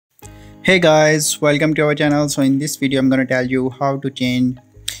Hey guys, welcome to our channel. So in this video I'm going to tell you how to change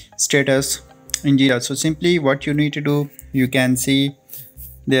status in Jira. So simply what you need to do, you can see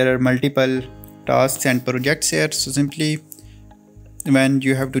there are multiple tasks and projects here. So simply when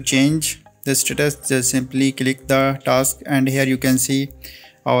you have to change the status, just simply click the task and here you can see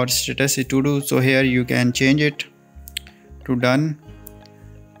our status is to do. So here you can change it to done.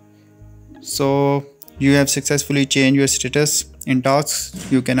 So you have successfully changed your status in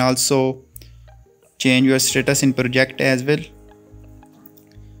tasks. You can also change your status in project as well.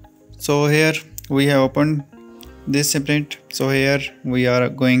 So here we have opened this sprint. So here we are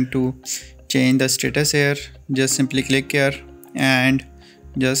going to change the status here. Just simply click here and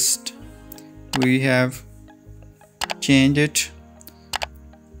just we have changed it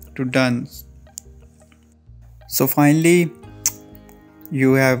to done. So finally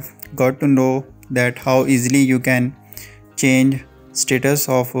you have got to know that how easily you can change status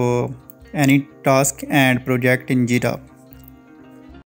of any task and project in Jira.